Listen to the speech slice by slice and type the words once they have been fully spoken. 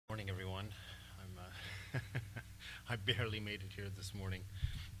Morning, everyone. I barely made it here this morning.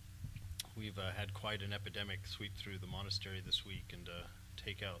 We've had quite an epidemic sweep through the monastery this week and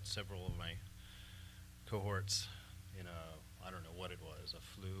take out several of my cohorts in I don't know what it was, a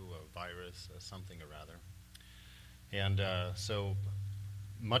flu, a virus, something or rather. And so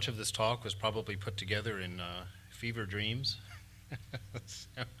much of this talk was probably put together in fever dreams.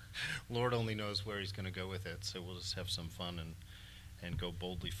 So Lord only knows where he's going to go with it, so we'll just have some fun and go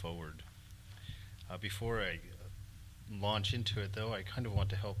boldly forward. Before I launch into it, though, I kind of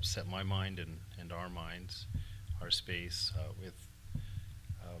want to help set my mind and our minds, our space, with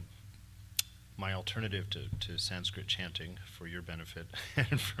my alternative to Sanskrit chanting for your benefit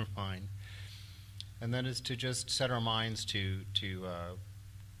and for mine. And that is to just set our minds to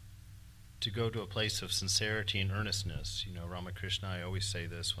go to a place of sincerity and earnestness. You know, Ramakrishna, I always say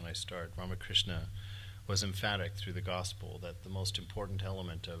this when I start, Ramakrishna was emphatic through the gospel that the most important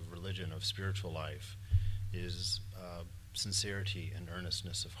element of religion, of spiritual life, is sincerity and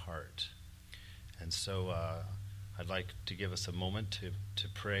earnestness of heart. And so I'd like to give us a moment to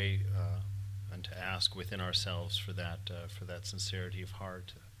pray and to ask within ourselves for that sincerity of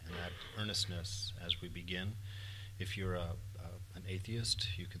heart and that earnestness as we begin. If you're an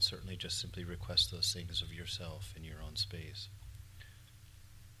atheist, you can certainly just simply request those things of yourself in your own space.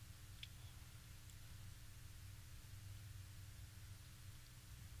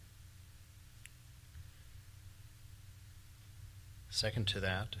 Second to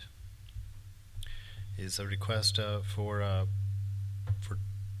that is a request for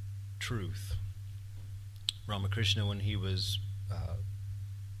truth. Ramakrishna, when he was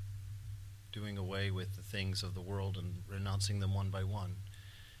doing away with the things of the world and renouncing them one by one,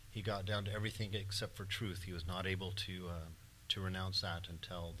 he got down to everything except for truth. He was not able to renounce that and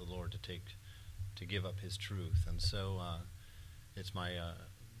tell the Lord to give up his truth. And so it's my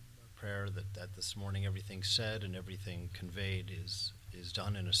prayer that this morning everything said and everything conveyed is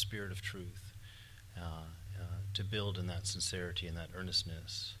done in a spirit of truth, to build in that sincerity and that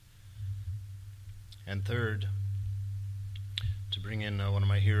earnestness. And third, to bring in one of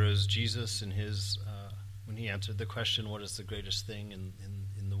my heroes, Jesus, in his when he answered the question, what is the greatest thing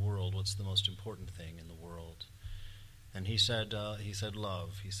in the world? What's the most important thing in the world? And he said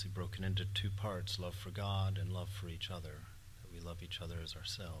love. He's broken into two parts, love for God and love for each other. We love each other as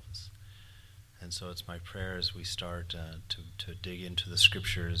ourselves. And so it's my prayer as we start to dig into the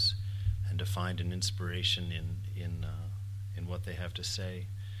scriptures and to find an inspiration in what they have to say,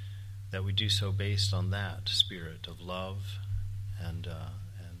 that we do so based on that spirit of love and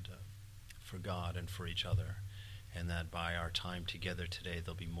for God and for each other, and that by our time together today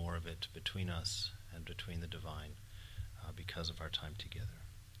there'll be more of it between us and between the divine because of our time together.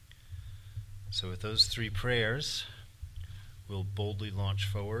 So with those three prayers, we'll boldly launch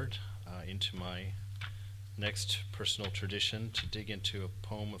forward into my next personal tradition, to dig into a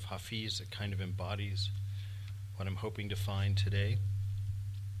poem of Hafiz that kind of embodies what I'm hoping to find today.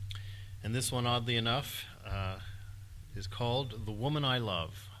 And this one, oddly enough, is called The Woman I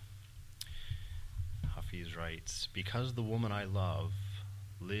Love. Hafiz writes, because the woman I love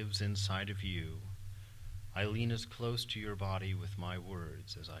lives inside of you, I lean as close to your body with my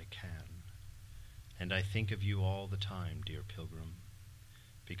words as I can. And I think of you all the time, dear pilgrim,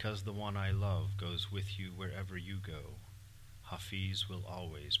 because the one I love goes with you wherever you go. Hafiz will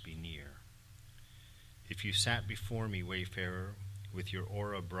always be near. If you sat before me, wayfarer, with your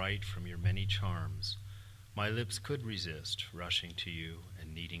aura bright from your many charms, my lips could resist rushing to you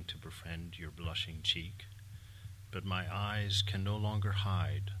and needing to befriend your blushing cheek. But my eyes can no longer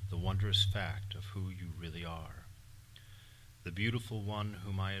hide the wondrous fact of who you really are. The beautiful one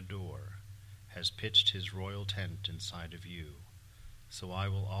whom I adore has pitched his royal tent inside of you, so I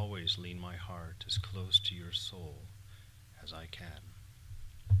will always lean my heart as close to your soul as I can.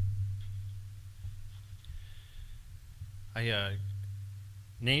 I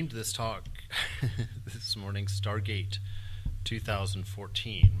named this talk this morning Stardate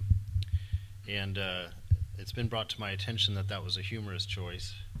 2014, and it's been brought to my attention that was a humorous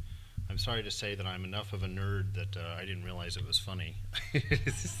choice. I'm sorry to say that I'm enough of a nerd that I didn't realize it was funny.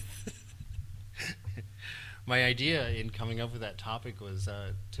 My idea in coming up with that topic was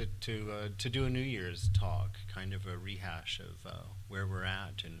to do a New Year's talk, kind of a rehash of where we're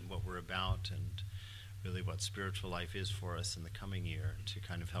at and what we're about, and really what spiritual life is for us in the coming year, to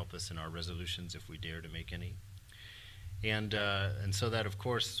kind of help us in our resolutions if we dare to make any. And so that, of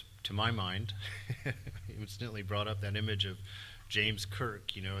course, to my mind, instantly brought up that image of James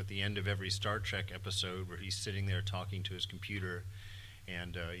Kirk, you know, at the end of every Star Trek episode where he's sitting there talking to his computer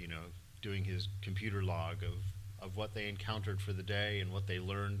and, doing his computer log of of what they encountered for the day and what they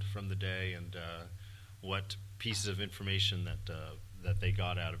learned from the day and what pieces of information that they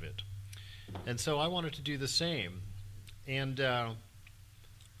got out of it. And so I wanted to do the same. And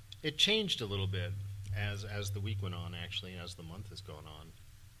it changed a little bit as the week went on, actually, as the month has gone on,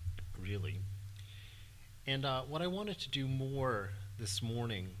 really. And what I wanted to do more this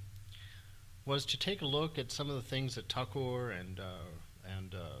morning was to take a look at some of the things that Thakur and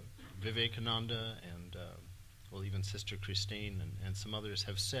Vivekananda and well, even Sister Christine and some others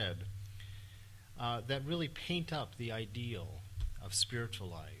have said that really paint up the ideal of spiritual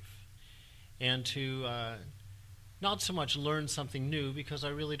life, and to not so much learn something new, because I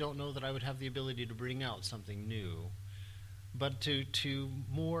really don't know that I would have the ability to bring out something new, but to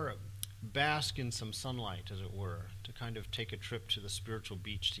more bask in some sunlight, as it were, to kind of take a trip to the spiritual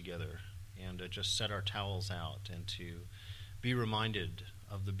beach together and just set our towels out and to be reminded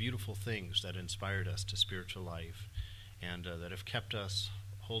of the beautiful things that inspired us to spiritual life and that have kept us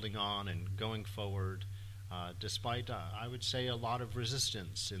holding on and going forward despite, I would say, a lot of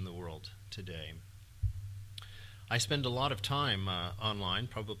resistance in the world today. I spend a lot of time online,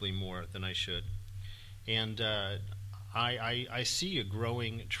 probably more than I should, and I see a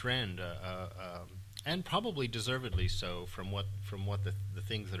growing trend, and probably deservedly so, from what the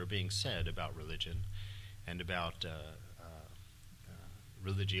things that are being said about religion and about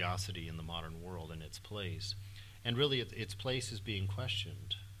religiosity in the modern world and its place. And really, its place is being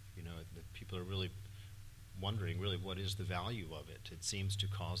questioned. You know, people are really wondering, really, what is the value of it? It seems to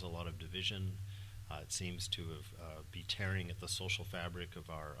cause a lot of division. It seems to be tearing at the social fabric of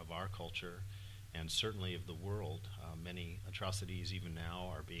our culture, and certainly of the world. Many atrocities even now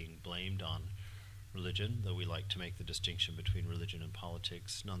are being blamed on religion, though we like to make the distinction between religion and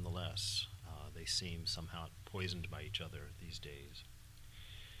politics. Nonetheless, they seem somehow poisoned by each other these days.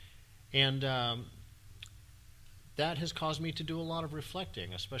 And that has caused me to do a lot of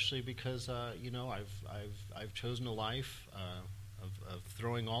reflecting, especially because I've chosen a life of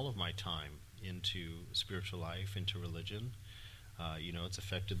throwing all of my time into spiritual life, into religion. It's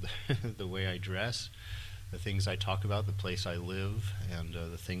affected the way I dress, the things I talk about, the place I live, and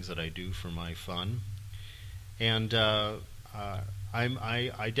the things that I do for my fun. And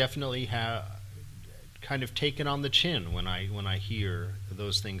I definitely have kind of taken on the chin when I hear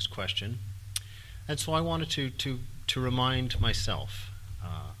those things questioned. And so I wanted to remind myself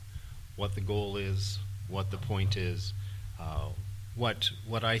what the goal is, what the point is,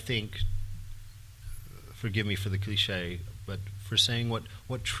 what I think, forgive me for the cliche, but for saying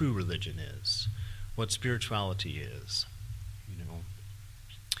what true religion is, what spirituality is.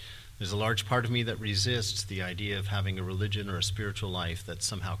 There's a large part of me that resists the idea of having a religion or a spiritual life that's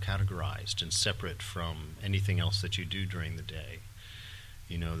somehow categorized and separate from anything else that you do during the day.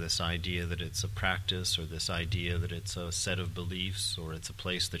 This idea that it's a practice, or this idea that it's a set of beliefs, or it's a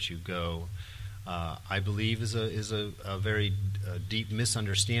place that you go, I believe is a very deep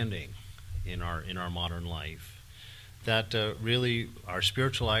misunderstanding in our modern life. That really our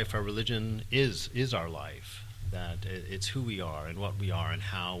spiritual life, our religion is our life. That it's who we are and what we are and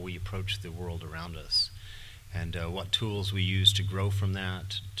how we approach the world around us, and what tools we use to grow from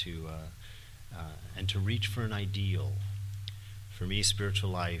that, and to reach for an ideal. For me,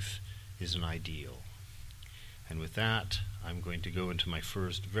 spiritual life is an ideal. And with that, I'm going to go into my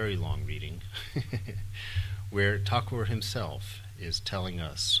first very long reading, where Thakur himself is telling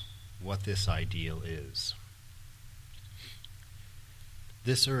us what this ideal is.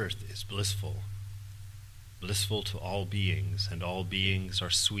 This earth is blissful to all beings, and all beings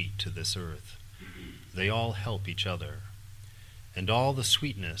are sweet to this earth. They all help each other, and all the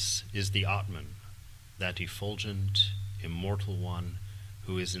sweetness is the Atman, that effulgent, immortal one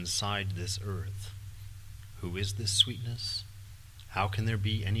who is inside this earth. Who is this sweetness? How can there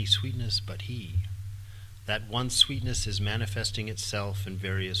be any sweetness but He? That one sweetness is manifesting itself in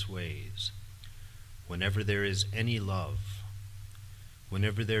various ways. Whenever there is any love,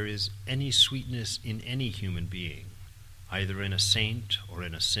 whenever there is any sweetness in any human being, either in a saint or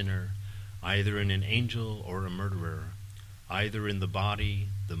in a sinner, either in an angel or a murderer, either in the body,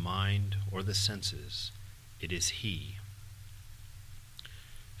 the mind, or the senses, it is He.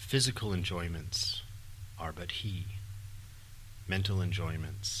 Physical enjoyments are but He. Mental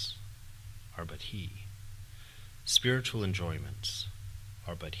enjoyments are but He. Spiritual enjoyments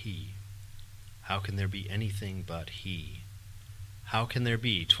are but He. How can there be anything but He? How can there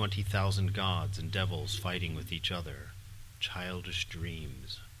be 20,000 gods and devils fighting with each other? Childish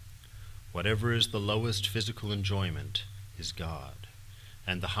dreams. Whatever is the lowest physical enjoyment is God,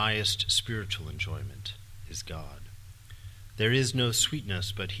 and the highest spiritual enjoyment is God. There is no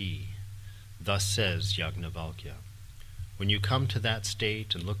sweetness but He. Thus says Yajnavalkya, when you come to that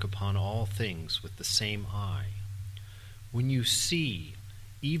state and look upon all things with the same eye, when you see,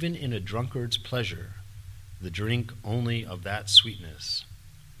 even in a drunkard's pleasure, the drink only of that sweetness,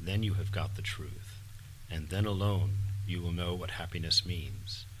 then you have got the truth, and then alone you will know what happiness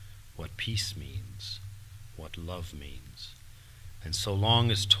means, what peace means, what love means. And so long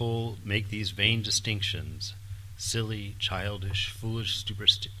as told make these vain distinctions, silly, childish, foolish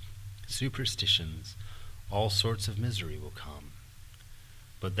superstitions, all sorts of misery will come.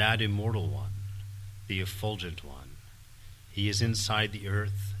 But that immortal one, the effulgent one, he is inside the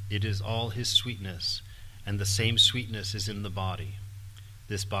earth, it is all his sweetness, and the same sweetness is in the body.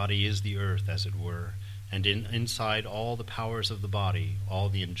 This body is the earth, as it were, and inside all the powers of the body, all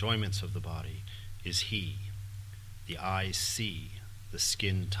the enjoyments of the body, is he. The eyes see, the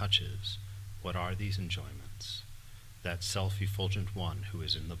skin touches. What are these enjoyments? That self-effulgent one who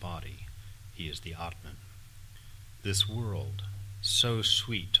is in the body, he is the Atman. This world, so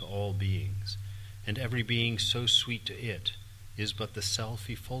sweet to all beings, and every being so sweet to it, is but the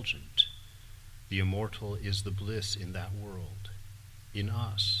self-effulgent. The immortal is the bliss in that world, in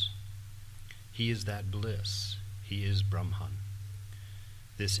us. He is that bliss. He is Brahman.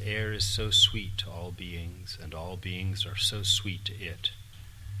 This air is so sweet to all beings, and all beings are so sweet to it.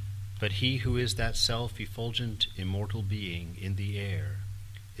 But he who is that self-effulgent, immortal being in the air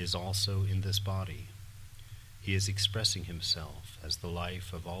is also in this body. He is expressing himself as the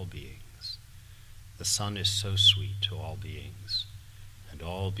life of all beings. The sun is so sweet to all beings, and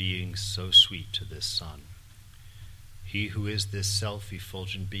all beings so sweet to this sun. He who is this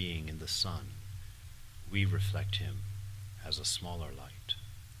self-effulgent being in the sun, we reflect him as a smaller light.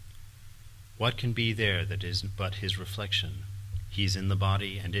 What can be there that is but his reflection? He is in the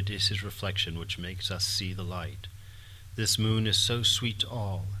body, and it is his reflection which makes us see the light. This moon is so sweet to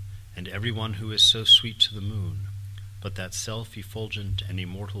all, and everyone who is so sweet to the moon, but that self-effulgent and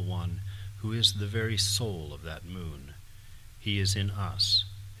immortal one who is the very soul of that moon, he is in us,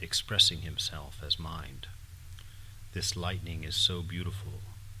 expressing himself as mind. This lightning is so beautiful.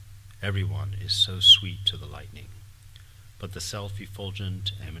 Everyone is so sweet to the lightning. But the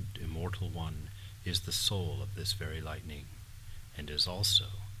self-effulgent and immortal one is the soul of this very lightning, and is also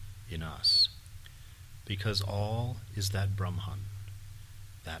in us. Because all is that Brahman,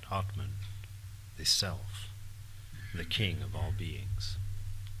 that Atman, the self, the king of all beings.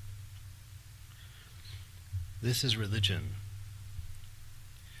 This is religion.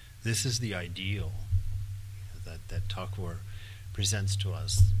 This is the ideal that Thakur presents to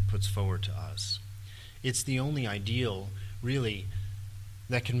us, puts forward to us. It's the only ideal, really,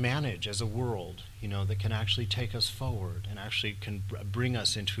 that can manage as a world, that can actually take us forward and actually can bring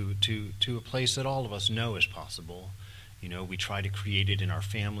us into a place that all of us know is possible. We try to create it in our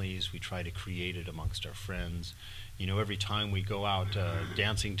families, we try to create it amongst our friends. Every time we go out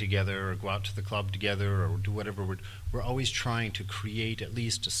dancing together or go out to the club together or do whatever, we're always trying to create at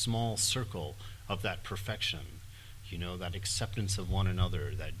least a small circle of that perfection, that acceptance of one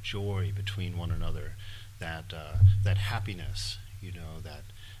another, that joy between one another, that happiness,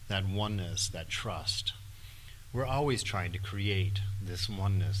 that oneness, that trust. We're always trying to create this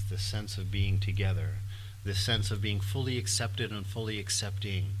oneness, this sense of being together, this sense of being fully accepted and fully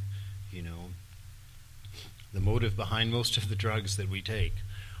accepting. The motive behind most of the drugs that we take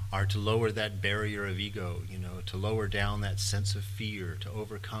are to lower that barrier of ego, to lower down that sense of fear, to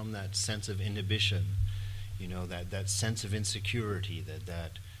overcome that sense of inhibition, that sense of insecurity,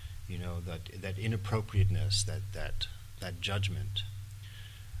 that inappropriateness, that judgment.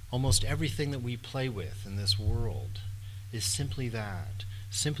 Almost everything that we play with in this world is simply that,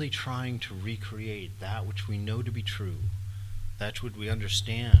 simply trying to recreate that which we know to be true, that which we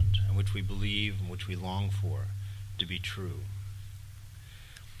understand and which we believe and which we long for to be true.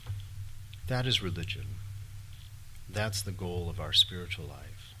 That is religion. That's the goal of our spiritual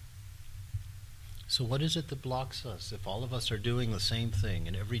life. So what is it that blocks us? If all of us are doing the same thing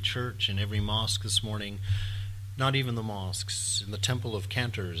in every church, in every mosque this morning, not even the mosques, in the Temple of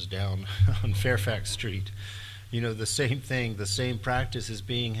Cantors down on Fairfax Street, the same thing, the same practice is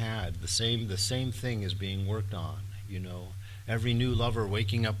being had, the same thing is being worked on, Every new lover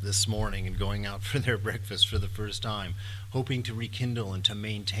waking up this morning and going out for their breakfast for the first time, hoping to rekindle and to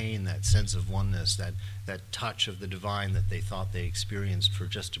maintain that sense of oneness, that touch of the divine that they thought they experienced for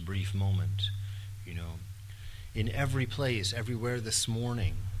just a brief moment. In every place, everywhere this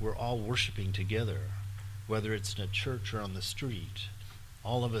morning, we're all worshiping together, whether it's in a church or on the street,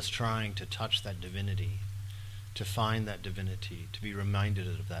 all of us trying to touch that divinity, to find that divinity, to be reminded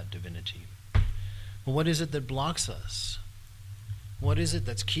of that divinity. But what is it that blocks us? What is it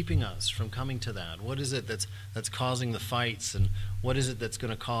that's keeping us from coming to that? What is it that's causing the fights? And what is it that's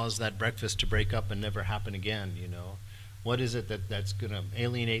going to cause that breakfast to break up and never happen again, What is it that's going to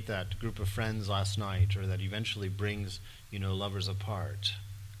alienate that group of friends last night, or that eventually brings, lovers apart?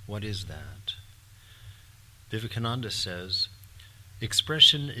 What is that? Vivekananda says,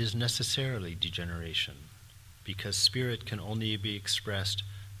 expression is necessarily degeneration, because spirit can only be expressed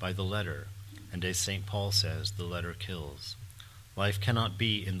by the letter, and as St. Paul says, the letter kills. Life cannot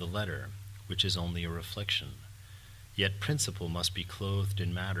be in the letter, which is only a reflection. Yet principle must be clothed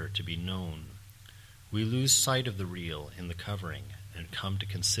in matter to be known. We lose sight of the real in the covering and come to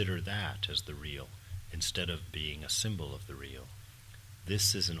consider that as the real, instead of being a symbol of the real.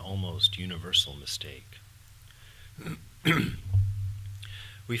 This is an almost universal mistake.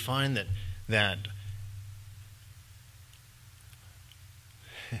 We find that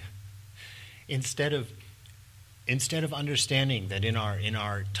instead of understanding that in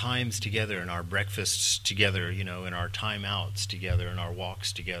our times together, in our breakfasts together, in our time outs together, in our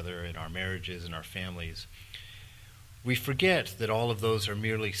walks together, in our marriages, in our families, we forget that all of those are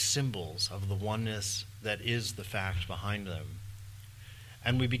merely symbols of the oneness that is the fact behind them.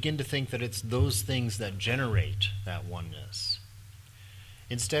 And we begin to think that it's those things that generate that oneness.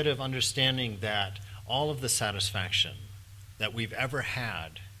 Instead of understanding that all of the satisfaction that we've ever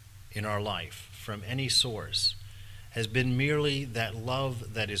had in our life from any source has been merely that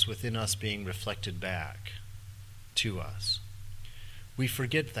love that is within us being reflected back to us. We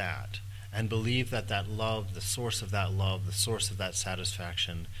forget that and believe that that love, the source of that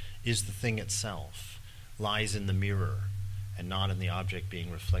satisfaction, is the thing itself, lies in the mirror and not in the object being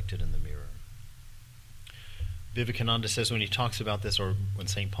reflected in the mirror. Vivekananda says when he talks about this, or when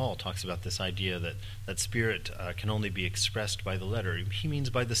St. Paul talks about this idea that spirit can only be expressed by the letter, he means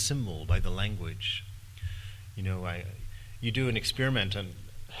by the symbol, by the language. You do an experiment and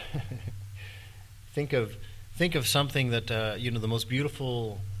think of something that, the most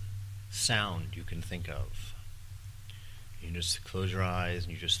beautiful sound you can think of. You just close your eyes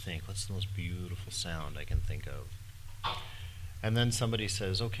and you just think, what's the most beautiful sound I can think of? And then somebody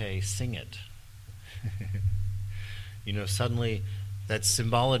says, okay, sing it. Suddenly that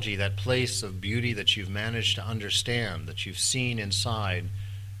symbology, that place of beauty that you've managed to understand, that you've seen inside,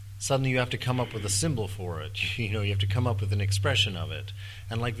 suddenly you have to come up with a symbol for it. You have to come up with an expression of it.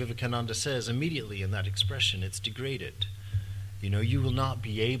 And like Vivekananda says, immediately in that expression, it's degraded. You will not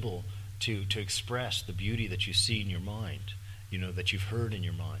be able to express the beauty that you see in your mind, that you've heard in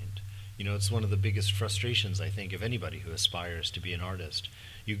your mind. It's one of the biggest frustrations, I think, of anybody who aspires to be an artist.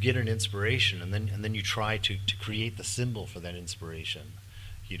 You get an inspiration, and then you try to create the symbol for that inspiration.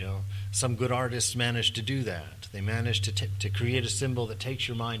 Some good artists manage to do that. They manage to create a symbol that takes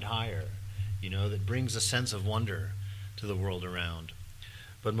your mind higher, that brings a sense of wonder to the world around.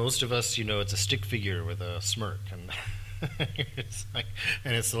 But most of us, it's a stick figure with a smirk, and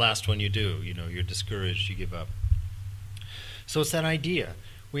it's the last one you do. You're discouraged, you give up. So it's that idea.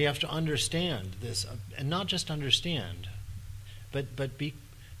 We have to understand this, and not just understand, but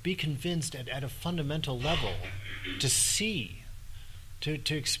be convinced at a fundamental level, to see,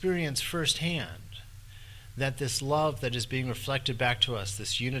 to experience firsthand that this love that is being reflected back to us,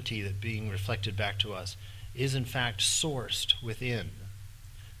 this unity that being reflected back to us, is in fact sourced within,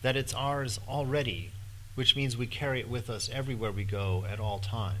 that it's ours already, which means we carry it with us everywhere we go at all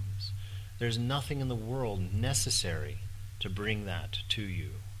times. There's nothing in the world necessary to bring that to you.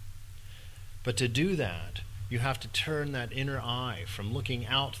 But to do that, you have to turn that inner eye from looking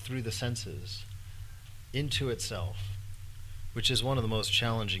out through the senses into itself, which is one of the most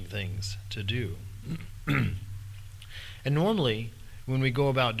challenging things to do. And normally, when we go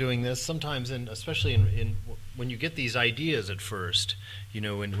about doing this, sometimes, especially when you get these ideas at first,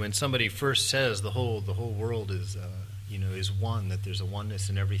 when somebody first says the whole world is one, that there's a oneness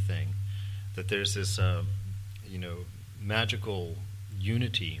in everything, that there's this magical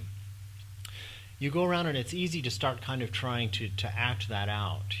unity, you go around and it's easy to start kind of trying to act that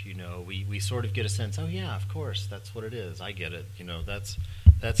out. We sort of get a sense, oh yeah, of course, that's what it is. I get it.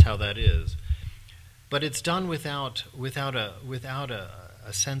 That's how that is. But it's done without a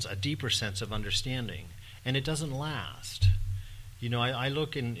sense, a deeper sense of understanding, and it doesn't last. I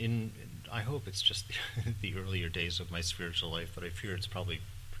look in I hope it's just the earlier days of my spiritual life, but I fear it's probably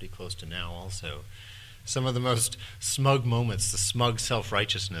pretty close to now also. Some of the most smug moments, the smug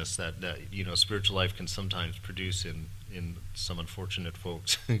self-righteousness that spiritual life can sometimes produce in some unfortunate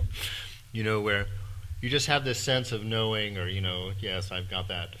folks, where you just have this sense of knowing, or, yes, I've got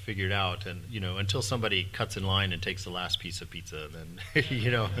that figured out. And, until somebody cuts in line and takes the last piece of pizza, then,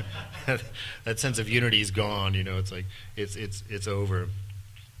 that sense of unity is gone. It's like, it's over.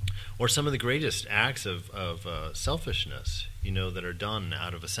 Or some of the greatest acts of selfishness, that are done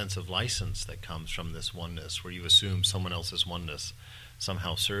out of a sense of license that comes from this oneness, where you assume someone else's oneness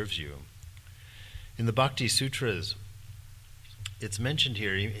somehow serves you. In the Bhakti Sutras, it's mentioned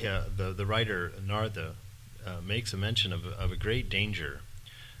here, the writer Narada makes a mention of a great danger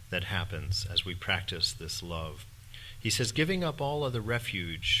that happens as we practice this love. He says, giving up all other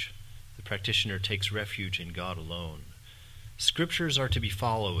refuge, the practitioner takes refuge in God alone. Scriptures are to be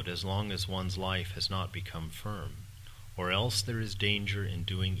followed as long as one's life has not become firm, or else there is danger in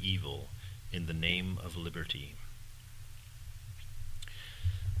doing evil in the name of liberty.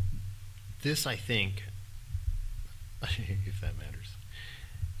 This, I think, if that matters,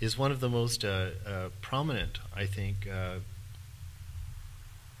 is one of the most prominent, I think,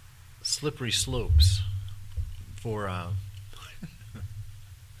 slippery slopes for...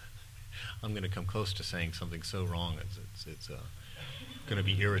 I'm going to come close to saying something so wrong it's going to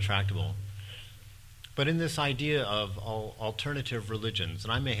be irretractable. But in this idea of alternative religions,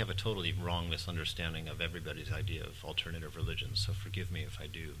 and I may have a totally wrong misunderstanding of everybody's idea of alternative religions, so forgive me if I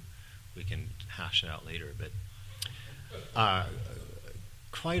do. We can hash it out later. But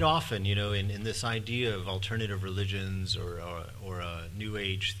quite often, in this idea of alternative religions or New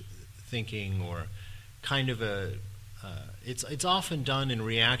Age thinking, or kind of it's often done in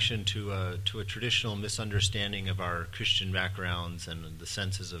reaction to a traditional misunderstanding of our Christian backgrounds and the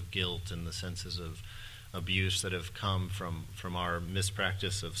senses of guilt and the senses of abuse that have come from our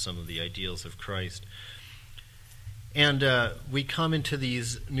mispractice of some of the ideals of Christ. And we come into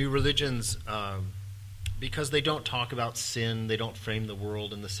these new religions because they don't talk about sin, they don't frame the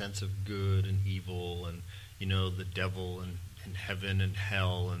world in the sense of good and evil and, the devil and heaven and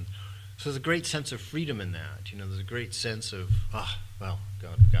hell. And so there's a great sense of freedom in that. There's a great sense of, God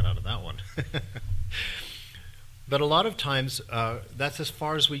got out of that one. But a lot of times, that's as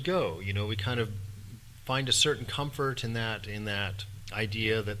far as we go. We kind of find a certain comfort in that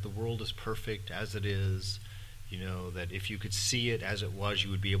idea that the world is perfect as it is. That if you could see it as it was,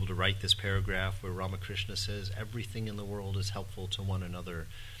 you would be able to write this paragraph where Ramakrishna says everything in the world is helpful to one another,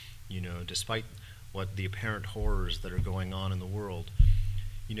 despite what the apparent horrors that are going on in the world.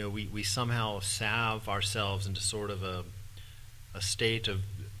 We somehow salve ourselves into sort of a state of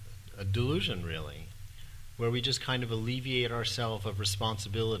a delusion, really, where we just kind of alleviate ourselves of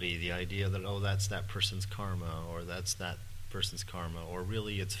responsibility, the idea that, that's that person's karma, or that's that person's karma, or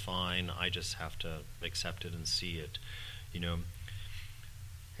really it's fine, I just have to accept it and see it,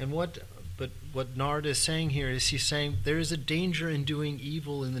 And what Narada is saying here is he's saying there is a danger in doing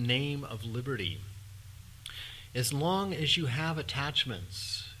evil in the name of liberty. As long as you have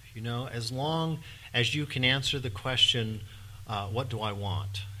attachments, as long as you can answer the question, what do I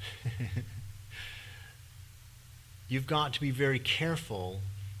want? You've got to be very careful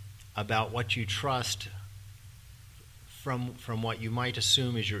about what you trust from what you might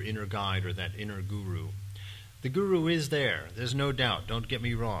assume is your inner guide or that inner guru. The guru is there, there's no doubt, don't get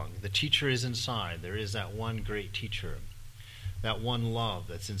me wrong. The teacher is inside. There is that one great teacher, that one love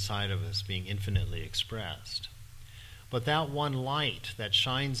that's inside of us being infinitely expressed. But that one light that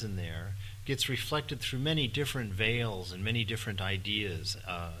shines in there gets reflected through many different veils and many different ideas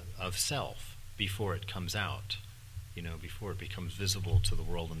of self before it comes out, before it becomes visible to the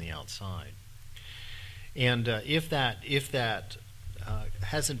world on the outside. And if that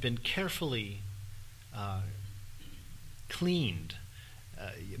hasn't been carefully cleaned,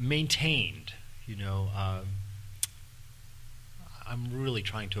 maintained, I'm really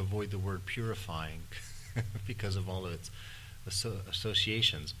trying to avoid the word purifying because of all of its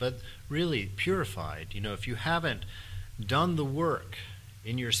associations, but really purified. If you haven't done the work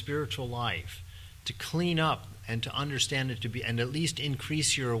in your spiritual life to clean up and to understand it, to be, and at least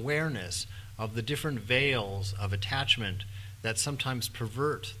increase your awareness of the different veils of attachment that sometimes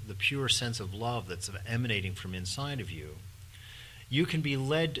pervert the pure sense of love that's emanating from inside of you, you can be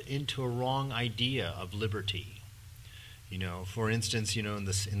led into a wrong idea of liberty. For instance, in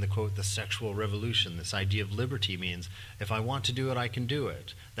the quote, the sexual revolution, this idea of liberty means if I want to do it, I can do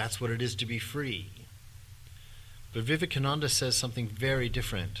it. That's what it is to be free. But Vivekananda says something very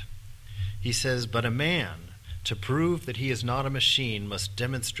different. He says, but a man, to prove that he is not a machine, must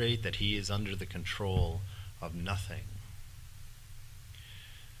demonstrate that he is under the control of nothing.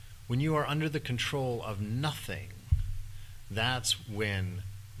 When you are under the control of nothing, that's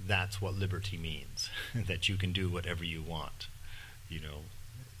what liberty means, that you can do whatever you want.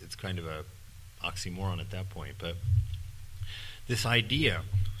 It's kind of oxymoron at that point. But this idea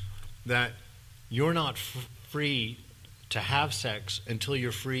that you're not free to have sex until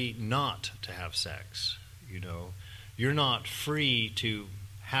you're free not to have sex. You're not free to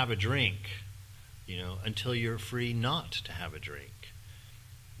have a drink, until you're free not to have a drink.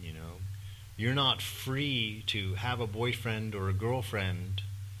 You're not free to have a boyfriend or a girlfriend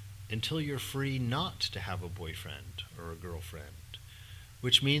until you're free not to have a boyfriend or a girlfriend,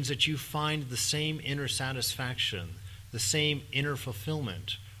 which means that you find the same inner satisfaction, the same inner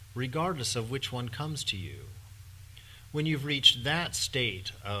fulfillment, regardless of which one comes to you. When you've reached that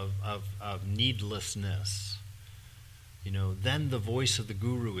state of needlessness, then the voice of the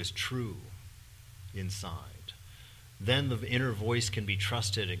guru is true inside. Then the inner voice can be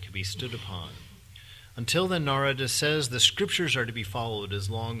trusted and can be stood upon. Until then, Narada says the scriptures are to be followed as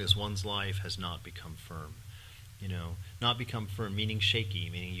long as one's life has not become firm. Not become firm, meaning shaky,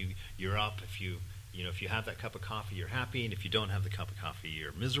 meaning you're up. If you have that cup of coffee, you're happy, and if you don't have the cup of coffee,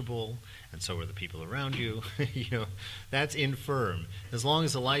 you're miserable, and so are the people around you. That's infirm. As long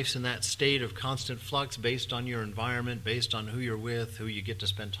as the life's in that state of constant flux based on your environment, based on who you're with, who you get to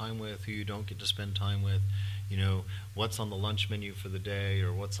spend time with, who you don't get to spend time with, what's on the lunch menu for the day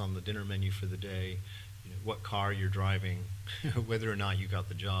or what's on the dinner menu for the day, what car you're driving, whether or not you got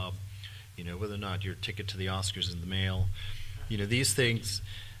the job, whether or not your ticket to the Oscars is in the mail. These things,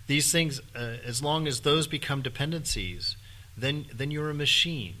 as long as those become dependencies, then you're a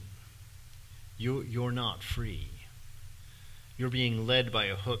machine. You're not free. You're being led by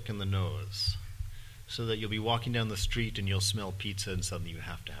a hook in the nose, so that you'll be walking down the street and you'll smell pizza and suddenly you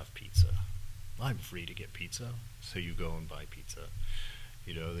have to have pizza. I'm free to get pizza, so you go and buy pizza.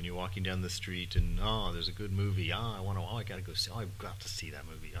 Then you're walking down the street and, there's a good movie. I gotta go see, I've got to see that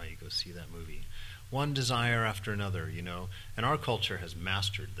movie. You go see that movie. One desire after another, and our culture has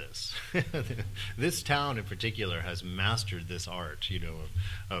mastered this. This town in particular has mastered this art,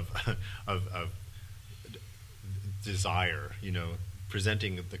 of desire,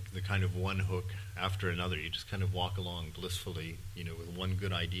 presenting the kind of one hook after another. You just kind of walk along blissfully, with one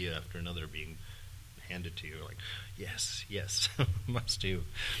good idea after another being handed to you, like, yes, must do.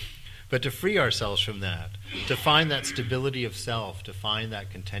 But to free ourselves from that, to find that stability of self, to find that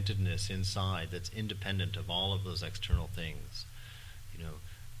contentedness inside that's independent of all of those external things,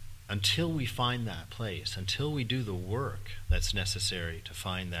 until we find that place, until we do the work that's necessary to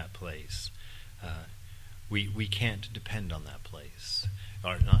find that place, we can't depend on that place.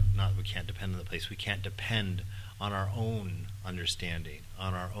 Or not we can't depend on the place, we can't depend on our own understanding,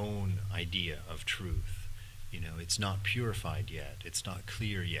 on our own idea of truth. It's not purified yet, it's not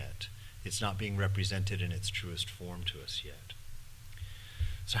clear yet, it's not being represented in its truest form to us yet.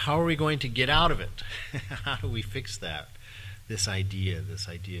 So how are we going to get out of it? How do we fix that? This idea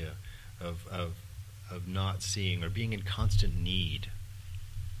of not seeing or being in constant need.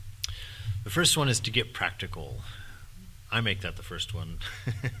 The first one is to get practical. I make that the first one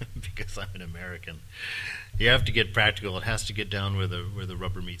because I'm an American. You have to get practical. It has to get down where the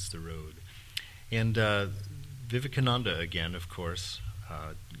rubber meets the road. And Vivekananda, again, of course,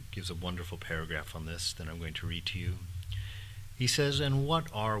 gives a wonderful paragraph on this that I'm going to read to you. He says, "And what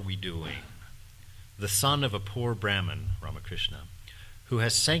are we doing? The son of a poor Brahmin, Ramakrishna, who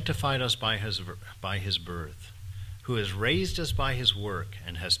has sanctified us by his birth, who has raised us by his work,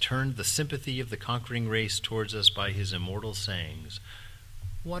 and has turned the sympathy of the conquering race towards us by his immortal sayings,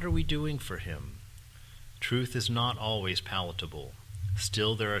 what are we doing for him? Truth is not always palatable.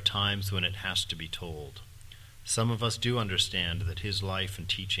 Still there are times when it has to be told. Some of us do understand that his life and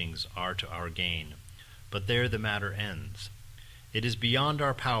teachings are to our gain, but there the matter ends. It is beyond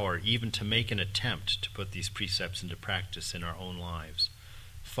our power even to make an attempt to put these precepts into practice in our own lives,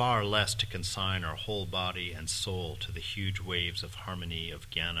 far less to consign our whole body and soul to the huge waves of harmony, of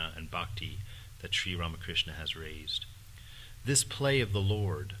jnana and bhakti that Sri Ramakrishna has raised. This play of the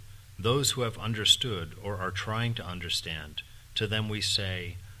Lord, those who have understood or are trying to understand, to them we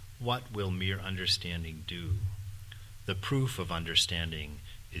say, what will mere understanding do? The proof of understanding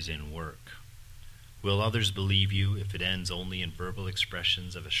is in work. Will others believe you if it ends only in verbal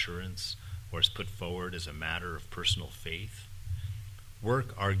expressions of assurance or is put forward as a matter of personal faith?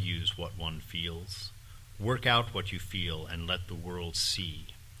 Work argues what one feels. Work out what you feel and let the world see.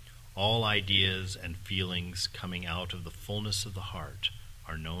 All ideas and feelings coming out of the fullness of the heart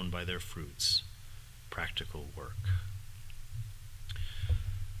are known by their fruits. Practical work."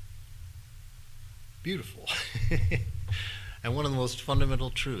 Beautiful. And one of the most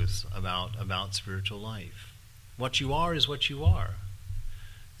fundamental truths about spiritual life. What you are is what you are.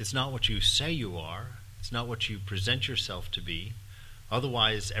 It's not what you say you are. It's not what you present yourself to be.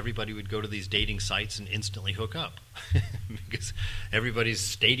 Otherwise, everybody would go to these dating sites and instantly hook up because everybody's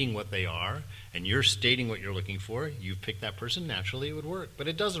stating what they are, and you're stating what you're looking for. You pick that person, naturally it would work. But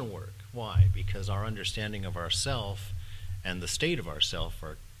it doesn't work. Why? Because our understanding of ourself and the state of ourself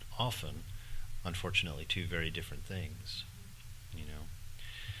are often, unfortunately, two very different things. You know,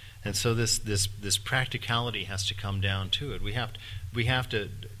 and so this practicality has to come down to it. We have to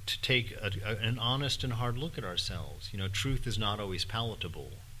take an honest and hard look at ourselves. You know, truth is not always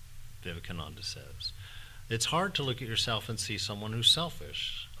palatable, Vivekananda says. It's hard to look at yourself and see someone who's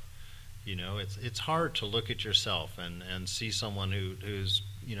selfish. You know, it's hard to look at yourself and see someone who's,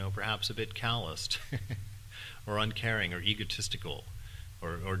 you know, perhaps a bit calloused or uncaring or egotistical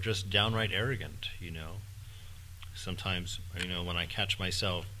or just downright arrogant, you know. Sometimes, you know, when I catch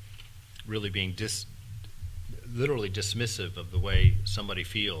myself really being literally dismissive of the way somebody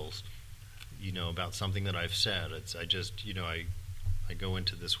feels, you know, about something that I've said, I just, you know, I go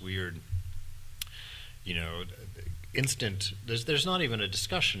into this weird, you know, instant. There's not even a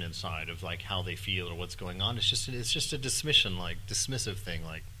discussion inside of like how they feel or what's going on. It's just a dismissive thing,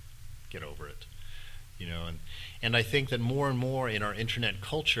 like get over it, you know. And I think that more and more in our internet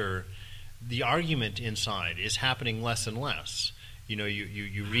culture, the argument inside is happening less and less. You know,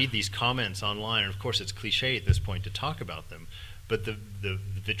 you read these comments online, and of course it's cliche at this point to talk about them, but the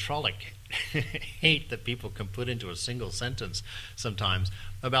vitriolic hate that people can put into a single sentence sometimes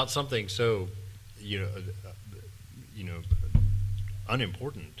about something so, you know,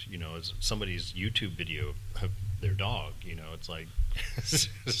 unimportant, you know, as somebody's YouTube video of their dog, you know, it's like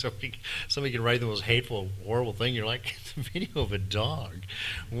somebody can write the most hateful, horrible thing. You're like, it's a video of a dog.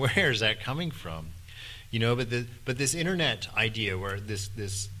 Where is that coming from? You know, but this internet idea, where this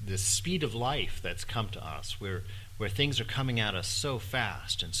speed of life that's come to us, where things are coming at us so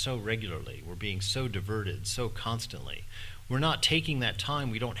fast and so regularly, we're being so diverted so constantly, we're not taking that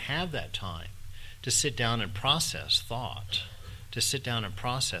time. We don't have that time to sit down and process thought, to sit down and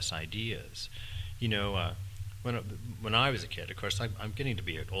process ideas. You know, when I was a kid, of course, I'm getting to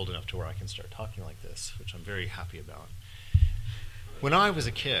be old enough to where I can start talking like this, which I'm very happy about. When I was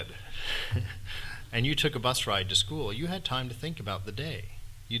a kid, and you took a bus ride to school, you had time to think about the day.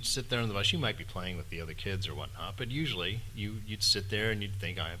 You'd sit there on the bus. You might be playing with the other kids or whatnot, but usually you'd sit there and you'd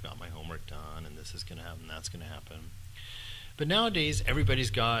think, I've got my homework done, and this is going to happen, that's going to happen. But nowadays,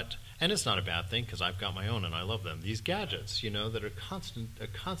 everybody's got, and it's not a bad thing because I've got my own and I love them, these gadgets, you know, that are a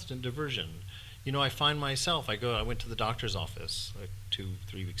constant diversion. You know, I find myself, I went to the doctor's office like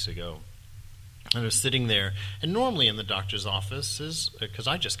 2-3 weeks ago, and I was sitting there, and normally in the doctor's offices, because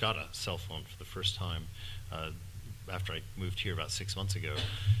I just got a cell phone for the first time after I moved here about 6 months ago.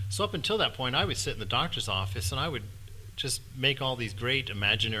 So up until that point, I would sit in the doctor's office, and I would just make all these great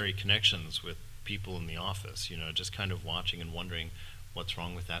imaginary connections with people in the office, you know, just kind of watching and wondering what's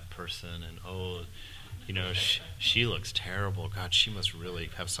wrong with that person, and oh, you know, she looks terrible. God, she must really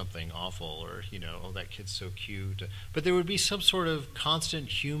have something awful, or, you know, oh, that kid's so cute. But there would be some sort of constant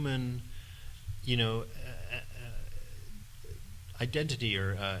human, you know, identity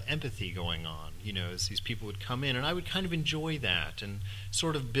or empathy going on, you know, as these people would come in, and I would kind of enjoy that and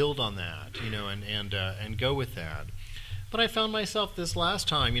sort of build on that, you know, and go with that. But I found myself this last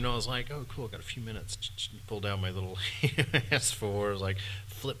time, you know, I was like, oh, cool, I've got a few minutes. Pulled out my little S4, I was like,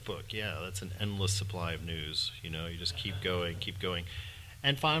 flip book, yeah, that's an endless supply of news, you know, you just keep going,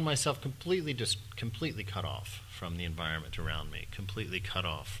 and found myself completely cut off from the environment around me, completely cut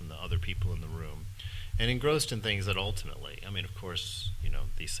off from the other people in the room, and engrossed in things that ultimately, I mean, of course, you know,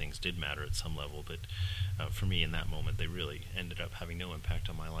 these things did matter at some level, but for me in that moment, they really ended up having no impact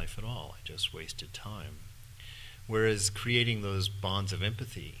on my life at all. I just wasted time. Whereas creating those bonds of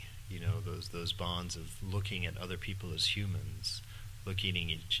empathy, you know, those bonds of looking at other people as humans, looking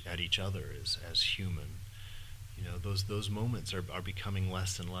at each other as human, you know, those moments are becoming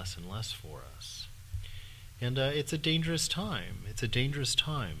less and less and less for us. And it's a dangerous time. It's a dangerous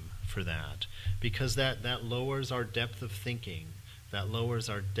time for that, because that lowers our depth of thinking, that lowers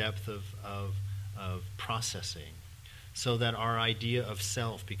our depth of processing, so that our idea of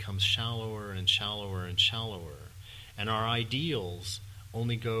self becomes shallower and shallower and shallower, and our ideals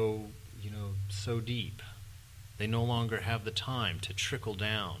only go, you know, so deep. They no longer have the time to trickle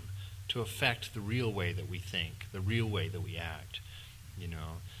down to affect the real way that we think, the real way that we act, you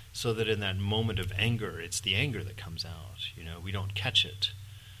know, so that in that moment of anger, it's the anger that comes out, you know, we don't catch it,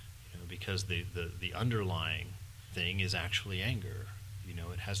 you know, because the underlying thing is actually anger. You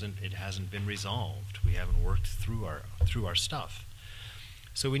know, it hasn't been resolved. We haven't worked through our stuff.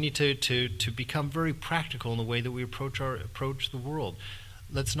 So we need to become very practical in the way that we approach the world.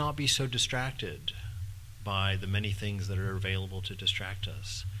 Let's not be so distracted. by the many things that are available to distract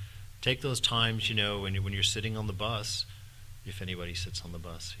us. Take those times, when you're sitting on the bus, if anybody sits on the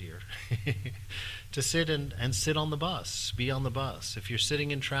bus here, to sit and sit on the bus, be on the bus. If you're sitting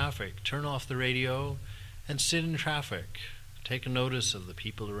in traffic, turn off the radio and sit in traffic. Take a notice of the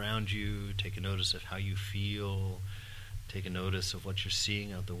people around you, take a notice of how you feel, take a notice of what you're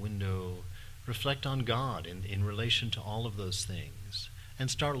seeing out the window. Reflect on God in relation to all of those things,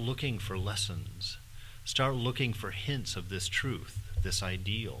 and start looking for lessons. Start looking for hints of this truth, this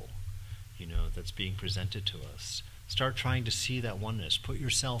ideal, that's being presented to us. Start trying to see that oneness. Put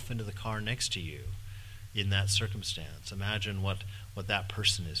yourself into the car next to you in that circumstance. Imagine what that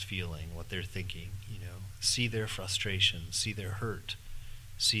person is feeling, what they're thinking, See their frustration, see their hurt,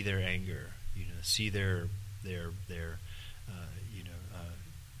 see their anger, see their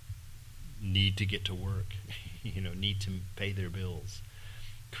need to get to work, need to pay their bills.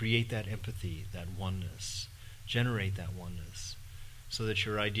 Create that empathy, that oneness. Generate that oneness. So that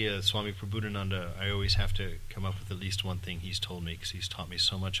your idea, Swami Prabhupada, I always have to come up with at least one thing he's told me, because he's taught me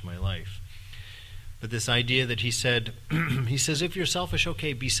so much in my life. But this idea that he said, he says, if you're selfish,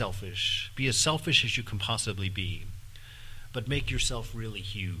 okay, be selfish. Be as selfish as you can possibly be. But make yourself really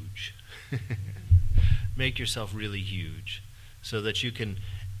huge. Make yourself really huge so that you can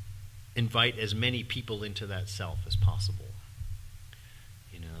invite as many people into that self as possible.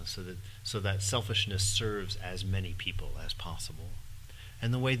 So that selfishness serves as many people as possible.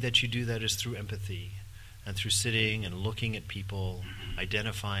 And the way that you do that is through empathy and through sitting and looking at people,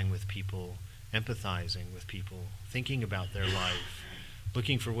 identifying with people, empathizing with people, thinking about their life,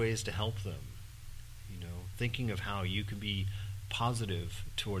 looking for ways to help them, thinking of how you can be positive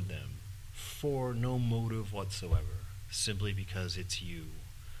toward them for no motive whatsoever, simply because it's you,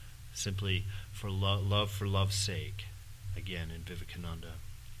 simply for love for love's sake, again in Vivekananda.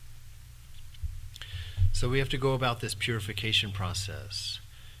 So we have to go about this purification process.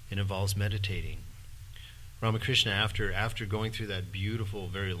 It involves meditating. Ramakrishna, after going through that beautiful,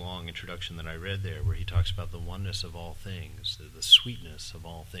 very long introduction that I read there, where he talks about the oneness of all things, the sweetness of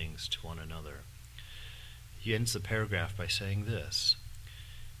all things to one another, he ends the paragraph by saying this.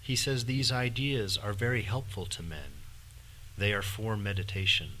 He says, these ideas are very helpful to men. They are for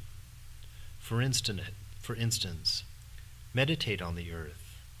meditation. For instance, meditate on the earth.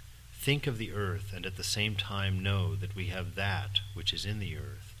 Think of the earth, and at the same time know that we have that which is in the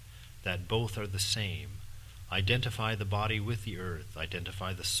earth, that both are the same. Identify the body with the earth.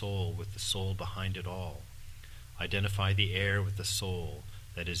 Identify the soul with the soul behind it all. Identify the air with the soul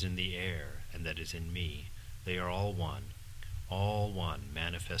that is in the air and that is in me. They are all one,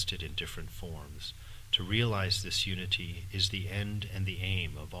 manifested in different forms. To realize this unity is the end and the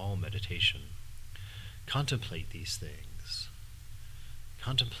aim of all meditation. Contemplate these things.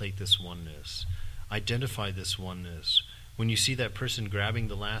 Contemplate this oneness. Identify this oneness. When you see that person grabbing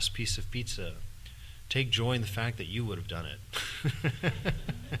the last piece of pizza, take joy in the fact that you would have done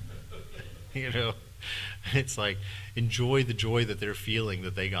it. It's like, enjoy the joy that they're feeling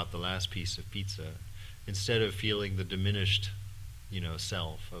that they got the last piece of pizza, instead of feeling the diminished,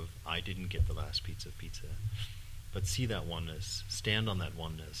 self of, I didn't get the last piece of pizza. But see that oneness. Stand on that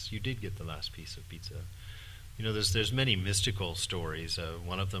oneness. You did get the last piece of pizza. There's many mystical stories.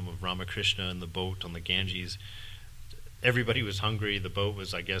 One of them of Ramakrishna and the boat on the Ganges. Everybody was hungry. The boat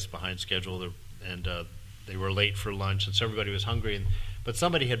was, I guess, behind schedule, and they were late for lunch, and so everybody was hungry. But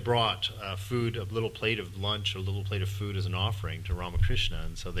somebody had brought food, a little plate of lunch, or a little plate of food as an offering to Ramakrishna,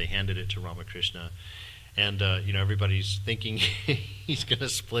 and so they handed it to Ramakrishna. And everybody's thinking he's going to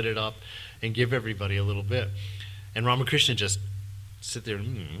split it up and give everybody a little bit. And Ramakrishna just sits there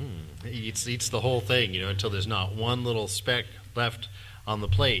and eats the whole thing, until there's not one little speck left on the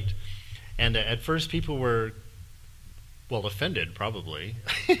plate. And at first people were, offended probably.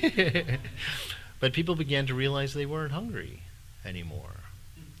 But people began to realize they weren't hungry anymore.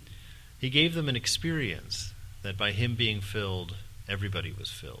 He gave them an experience that by him being filled, everybody was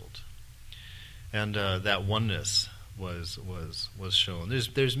filled. And that oneness was shown.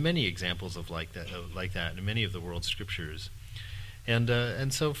 There's many examples of like that in many of the world's scriptures.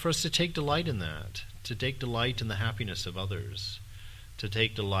 And so for us to take delight in that, to take delight in the happiness of others, to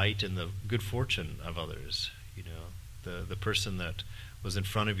take delight in the good fortune of others, the person that was in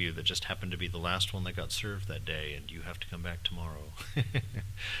front of you that just happened to be the last one that got served that day, and you have to come back tomorrow.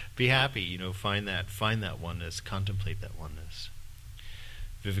 Be happy, find that oneness, contemplate that oneness.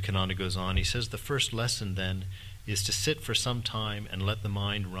 Vivekananda goes on, he says, the first lesson then is to sit for some time and let the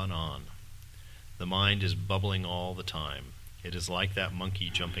mind run on. The mind is bubbling all the time. It is like that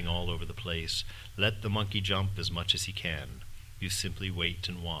monkey jumping all over the place. Let the monkey jump as much as he can. You simply wait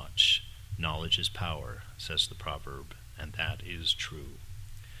and watch. Knowledge is power, says the proverb, and that is true.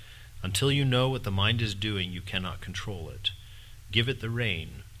 Until you know what the mind is doing, you cannot control it. Give it the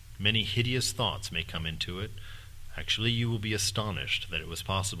rein. Many hideous thoughts may come into it. Actually, you will be astonished that it was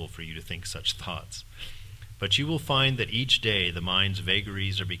possible for you to think such thoughts. But you will find that each day the mind's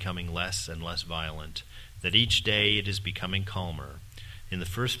vagaries are becoming less and less violent, that each day it is becoming calmer. In the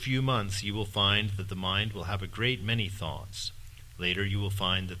first few months you will find that the mind will have a great many thoughts. Later you will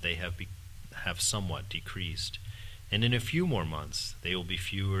find that they have somewhat decreased. And in a few more months they will be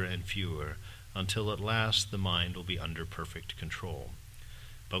fewer and fewer, until at last the mind will be under perfect control.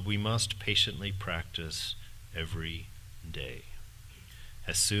 But we must patiently practice every day.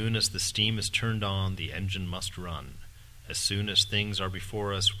 As soon as the steam is turned on, the engine must run. As soon as things are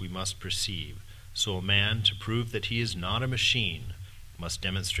before us, we must perceive. So a man, to prove that he is not a machine, must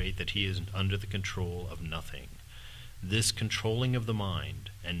demonstrate that he is under the control of nothing. This controlling of the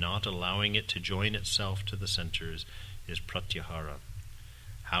mind, and not allowing it to join itself to the centers, is pratyahara.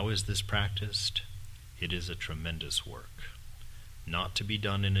 How is this practiced? It is a tremendous work, not to be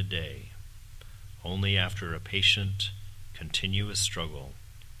done in a day. Only after a patient, continuous struggle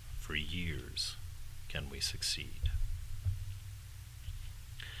for years can we succeed.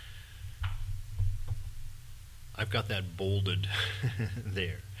 I've got that bolded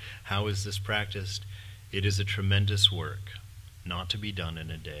there. How is this practiced? It is a tremendous work, not to be done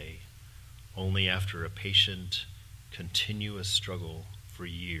in a day. Only after a patient, continuous struggle for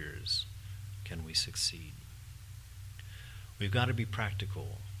years can we succeed. We've got to be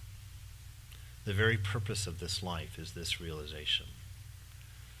practical. The very purpose of this life is this realization.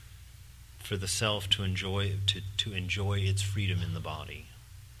 For the self to enjoy its freedom in the body.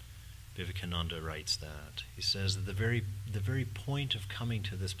 Vivekananda writes that. He says that the very point of coming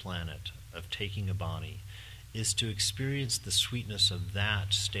to this planet, of taking a body, is to experience the sweetness of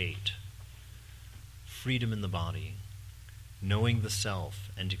that state. Freedom in the body, knowing the self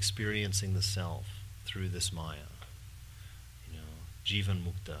and experiencing the self through this Maya. Jivan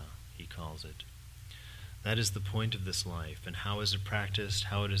Mukta, he calls it. That is the point of this life. And how is it practiced?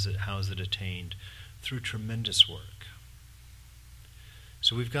 How is it attained? Through tremendous work.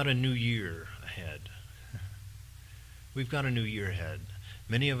 So we've got a new year ahead. We've got a new year ahead.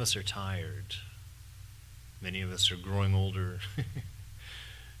 Many of us are tired. Many of us are growing older.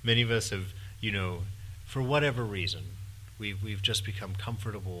 Many of us have, for whatever reason, we've just become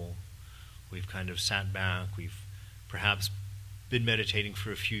comfortable. We've kind of sat back. We've perhaps been meditating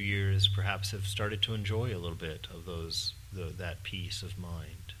for a few years, perhaps have started to enjoy a little bit of that peace of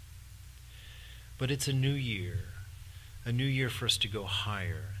mind. But it's a new year for us to go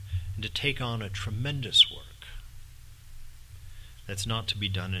higher and to take on a tremendous work that's not to be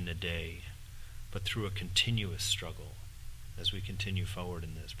done in a day, but through a continuous struggle as we continue forward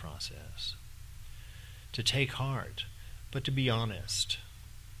in this process. To take heart, but to be honest.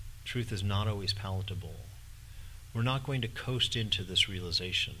 Truth is not always palatable. We're not going to coast into this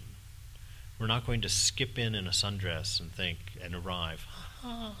realization. We're not going to skip in a sundress and think and arrive,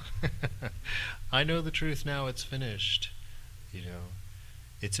 I know the truth now, it's finished.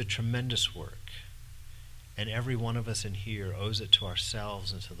 It's a tremendous work. And every one of us in here owes it to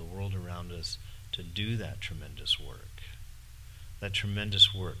ourselves and to the world around us to do that tremendous work. That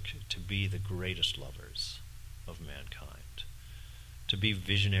tremendous work to be the greatest lovers of mankind. To be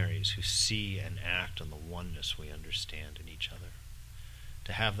visionaries who see and act on the oneness we understand in each other.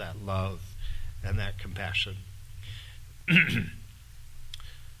 To have that love and that compassion.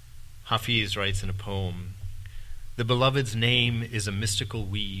 Hafiz writes in a poem, "The beloved's name is a mystical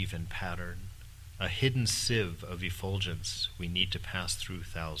weave and pattern, a hidden sieve of effulgence we need to pass through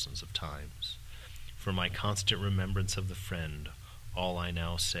thousands of times. For my constant remembrance of the friend, all I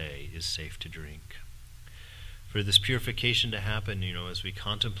now say is safe to drink." For this purification to happen, as we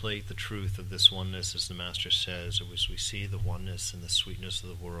contemplate the truth of this oneness, as the Master says, as we see the oneness and the sweetness of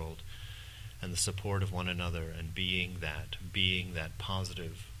the world and the support of one another and being that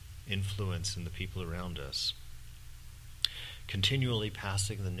positive influence in the people around us, continually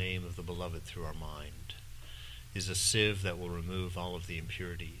passing the name of the Beloved through our mind is a sieve that will remove all of the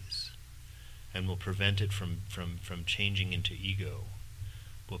impurities and will prevent it from changing into ego,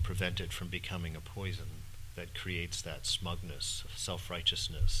 will prevent it from becoming a poison that creates that smugness,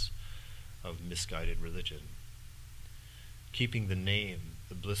 self-righteousness of misguided religion. Keeping the name,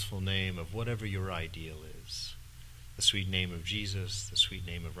 the blissful name of whatever your ideal is, the sweet name of Jesus, the sweet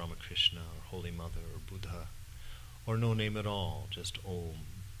name of Ramakrishna, or Holy Mother, or Buddha, or no name at all, just Om,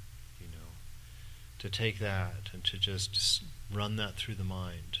 to take that and to just run that through the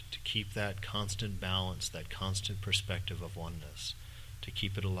mind, to keep that constant balance, that constant perspective of oneness, to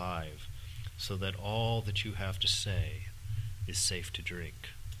keep it alive, so that all that you have to say is safe to drink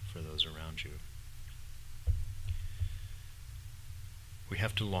for those around you. We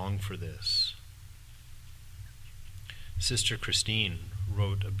have to long for this. Sister Christine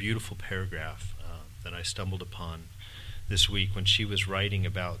wrote a beautiful paragraph that I stumbled upon this week when she was writing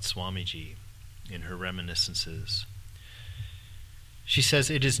about Swamiji in her reminiscences. She says,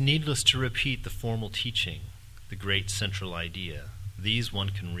 "It is needless to repeat the formal teaching, the great central idea. These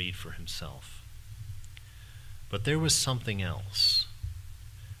one can read for himself. But there was something else.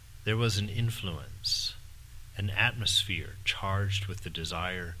 There was an influence, an atmosphere charged with the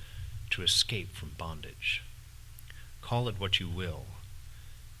desire to escape from bondage. Call it what you will.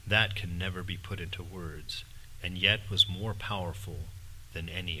 That can never be put into words, and yet was more powerful than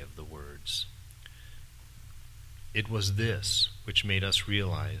any of the words. It was this which made us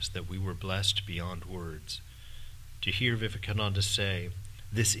realize that we were blessed beyond words. To hear Vivekananda say,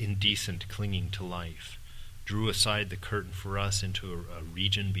 'This indecent clinging to life drew aside the curtain for us into a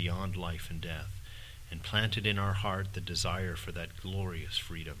region beyond life and death, and planted in our heart the desire for that glorious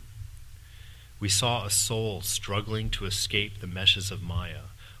freedom. We saw a soul struggling to escape the meshes of Maya,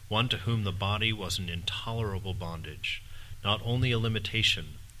 one to whom the body was an intolerable bondage, not only a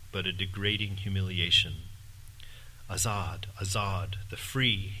limitation, but a degrading humiliation. Azad, Azad, the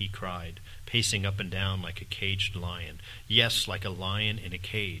free, he cried, pacing up and down like a caged lion. Yes, like a lion in a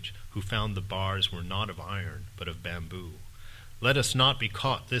cage, who found the bars were not of iron, but of bamboo. Let us not be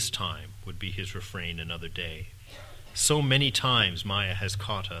caught this time, would be his refrain another day. So many times Maya has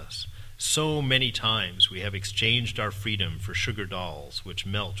caught us. So many times we have exchanged our freedom for sugar dolls, which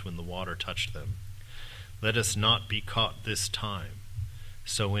melt when the water touched them. Let us not be caught this time.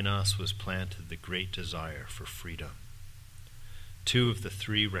 So in us was planted the great desire for freedom. 2 of the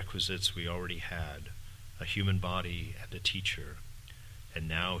 3 requisites we already had, a human body and a teacher, and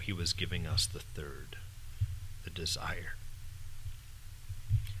now he was giving us the 3rd, the desire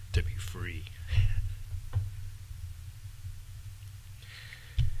to be free.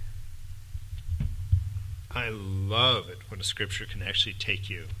 I love it when a scripture can actually take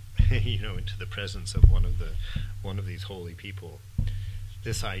you, into the presence of one of these holy people.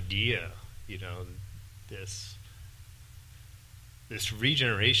 This idea, this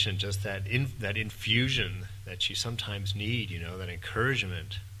regeneration, just that infusion that you sometimes need, that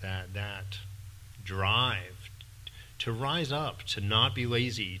encouragement, that drive to rise up, to not be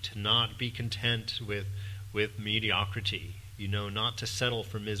lazy, to not be content with mediocrity, not to settle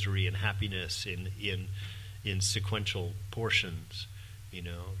for misery and happiness in sequential portions,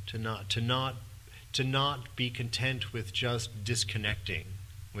 to not be content with just disconnecting,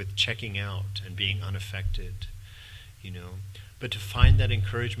 with checking out and being unaffected, but to find that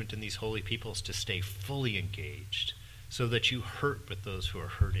encouragement in these holy peoples to stay fully engaged, so that you hurt with those who are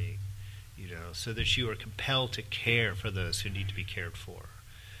hurting, so that you are compelled to care for those who need to be cared for,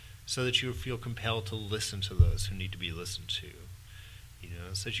 so that you feel compelled to listen to those who need to be listened to,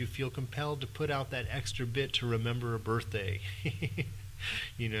 so that you feel compelled to put out that extra bit to remember a birthday,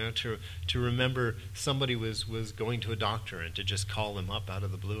 to remember somebody was going to a doctor and to just call them up out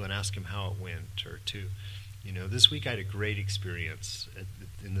of the blue and ask him how it went, or to, this week I had a great experience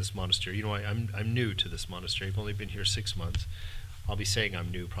in this monastery. I'm new to this monastery. I've only been here 6 months. I'll be saying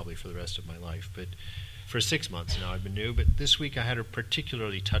I'm new probably for the rest of my life, but for 6 months now I've been new. But this week I had a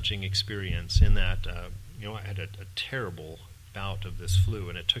particularly touching experience in that, I had a terrible bout of this flu,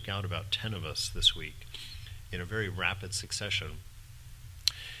 and it took out about 10 of us this week in a very rapid succession.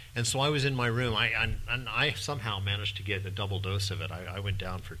 And so I was in my room, and I somehow managed to get a double dose of it. I went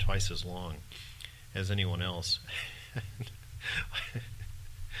down for twice as long as anyone else.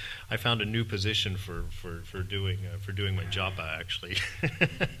 I found a new position for doing my japa, actually. It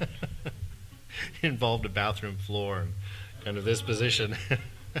involved a bathroom floor and kind of this position.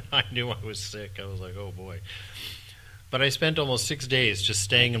 I knew I was sick. I was like, oh boy. But I spent almost 6 days just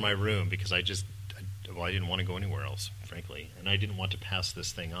staying in my room because I didn't want to go anywhere else, frankly, and I didn't want to pass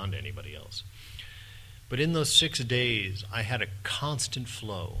this thing on to anybody else. But in those 6 days, I had a constant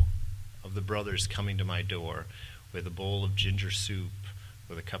flow of the brothers coming to my door with a bowl of ginger soup,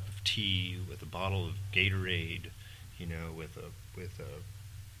 with a cup of tea, with a bottle of Gatorade,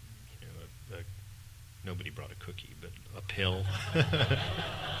 nobody brought a cookie, but a pill.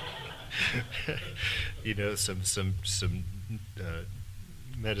 Some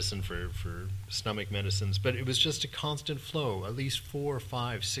medicine for stomach medicines, but it was just a constant flow, at least 4,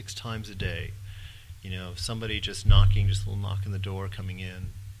 5, 6 times a day. Somebody just knocking, just a little knock on the door, coming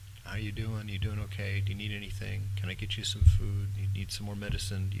in. How you doing? You doing okay? Do you need anything? Can I get you some food? Do you need some more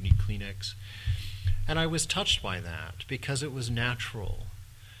medicine? Do you need Kleenex? And I was touched by that because it was natural.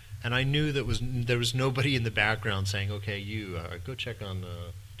 And I knew there was nobody in the background saying, okay, you go check on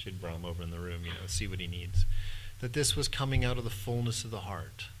Chidbrahm over in the room, see what he needs. That this was coming out of the fullness of the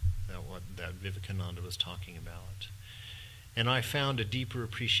heart, that Vivekananda was talking about. And I found a deeper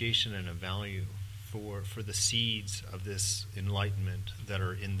appreciation and a value for the seeds of this enlightenment that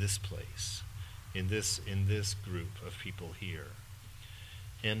are in this place, in this group of people here.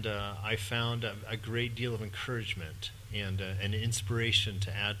 And I found a great deal of encouragement and an inspiration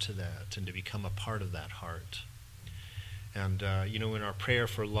to add to that and to become a part of that heart. And, in our prayer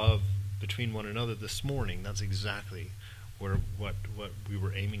for love between one another this morning, that's exactly what we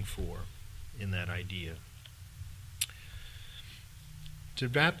were aiming for in that idea. To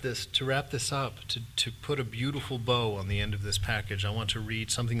wrap this up, to put a beautiful bow on the end of this package, I want to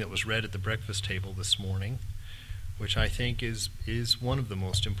read something that was read at the breakfast table this morning, which I think is one of the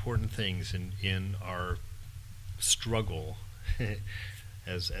most important things in our struggle,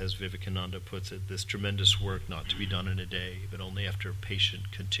 as Vivekananda puts it, this tremendous work not to be done in a day, but only after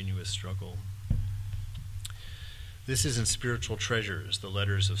patient, continuous struggle. This is in Spiritual Treasures, the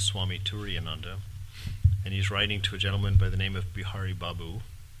letters of Swami Chidbrahmananda, and he's writing to a gentleman by the name of Bihari Babu,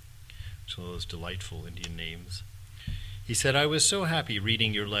 which are those delightful Indian names. He said, "I was so happy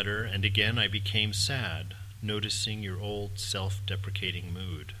reading your letter, and again I became sad, noticing your old self-deprecating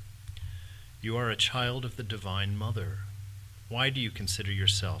mood. You are a child of the Divine Mother. Why do you consider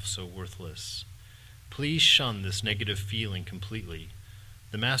yourself so worthless? Please shun this negative feeling completely.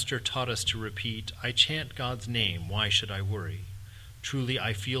 The Master taught us to repeat, 'I chant God's name, why should I worry?' Truly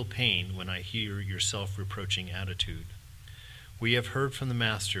I feel pain when I hear your self-reproaching attitude. We have heard from the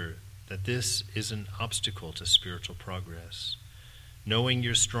Master that this is an obstacle to spiritual progress. Knowing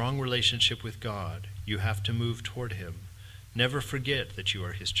your strong relationship with God, you have to move toward Him. Never forget that you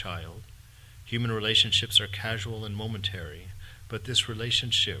are His child. Human relationships are casual and momentary, but this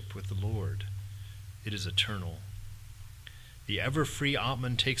relationship with the Lord, it is eternal. The ever-free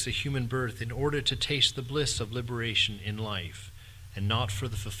Atman takes a human birth in order to taste the bliss of liberation in life, and not for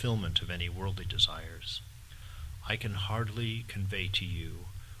the fulfillment of any worldly desires. I can hardly convey to you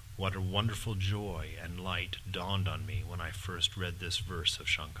what a wonderful joy and light dawned on me when I first read this verse of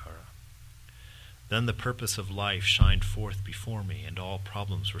Shankara. Then the purpose of life shined forth before me, and all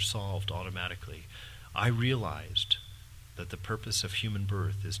problems were solved automatically. I realized that the purpose of human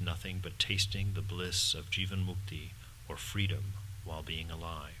birth is nothing but tasting the bliss of Jivan Mukti, or freedom, while being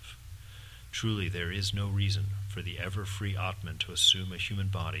alive. Truly there is no reason for the ever-free Atman to assume a human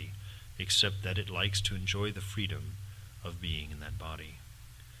body, except that it likes to enjoy the freedom of being in that body.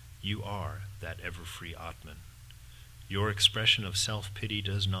 You are that ever-free Atman. Your expression of self-pity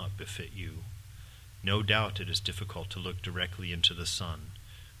does not befit you. No doubt it is difficult to look directly into the sun,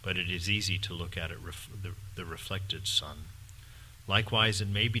 but it is easy to look at it the reflected sun. Likewise, it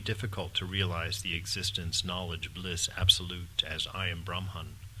may be difficult to realize the existence, knowledge, bliss, absolute as I am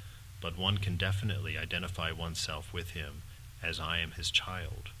Brahman, but one can definitely identify oneself with Him as I am His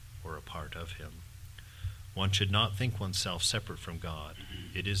child, or a part of Him. One should not think oneself separate from God.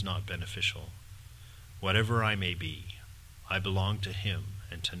 It is not beneficial. Whatever I may be, I belong to Him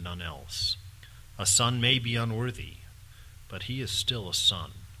and to none else. A son may be unworthy, but he is still a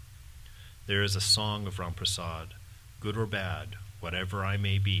son. There is a song of Ramprasad, good or bad, whatever I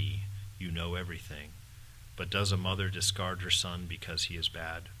may be, you know everything. But does a mother discard her son because he is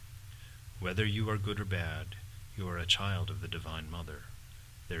bad? Whether you are good or bad, you are a child of the Divine Mother.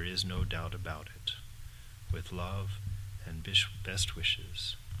 There is no doubt about it. With love and best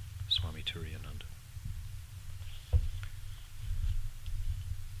wishes, Swami Chidbrahmananda.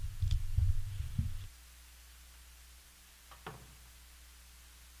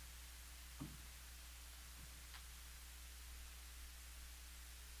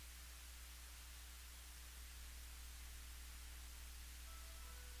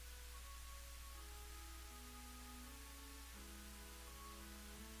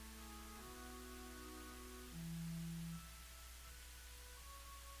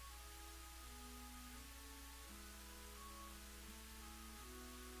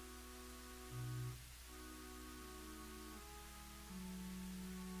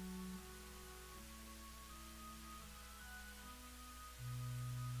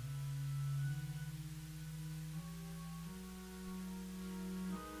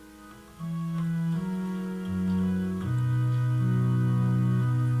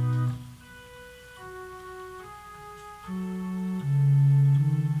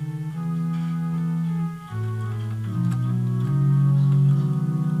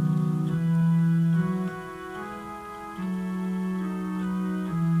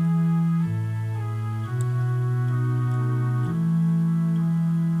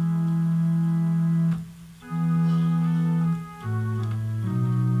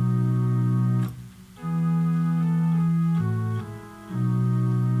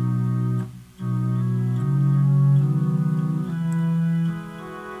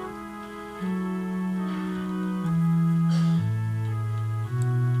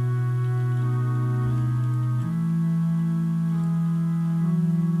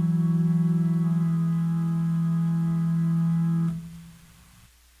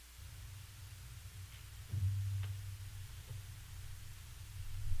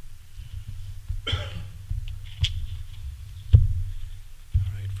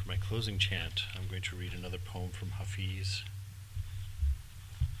 closing chant, I'm going to read another poem from Hafiz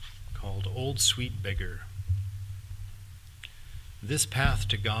called Old Sweet Beggar. This path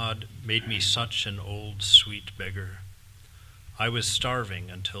to God made me such an old sweet beggar. I was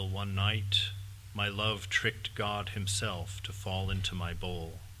starving until one night my love tricked God himself to fall into my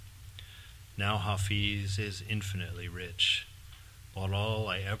bowl. Now Hafiz is infinitely rich, but all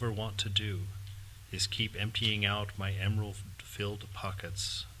I ever want to do is keep emptying out my emerald-filled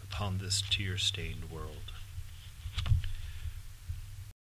pockets upon this tear-stained world.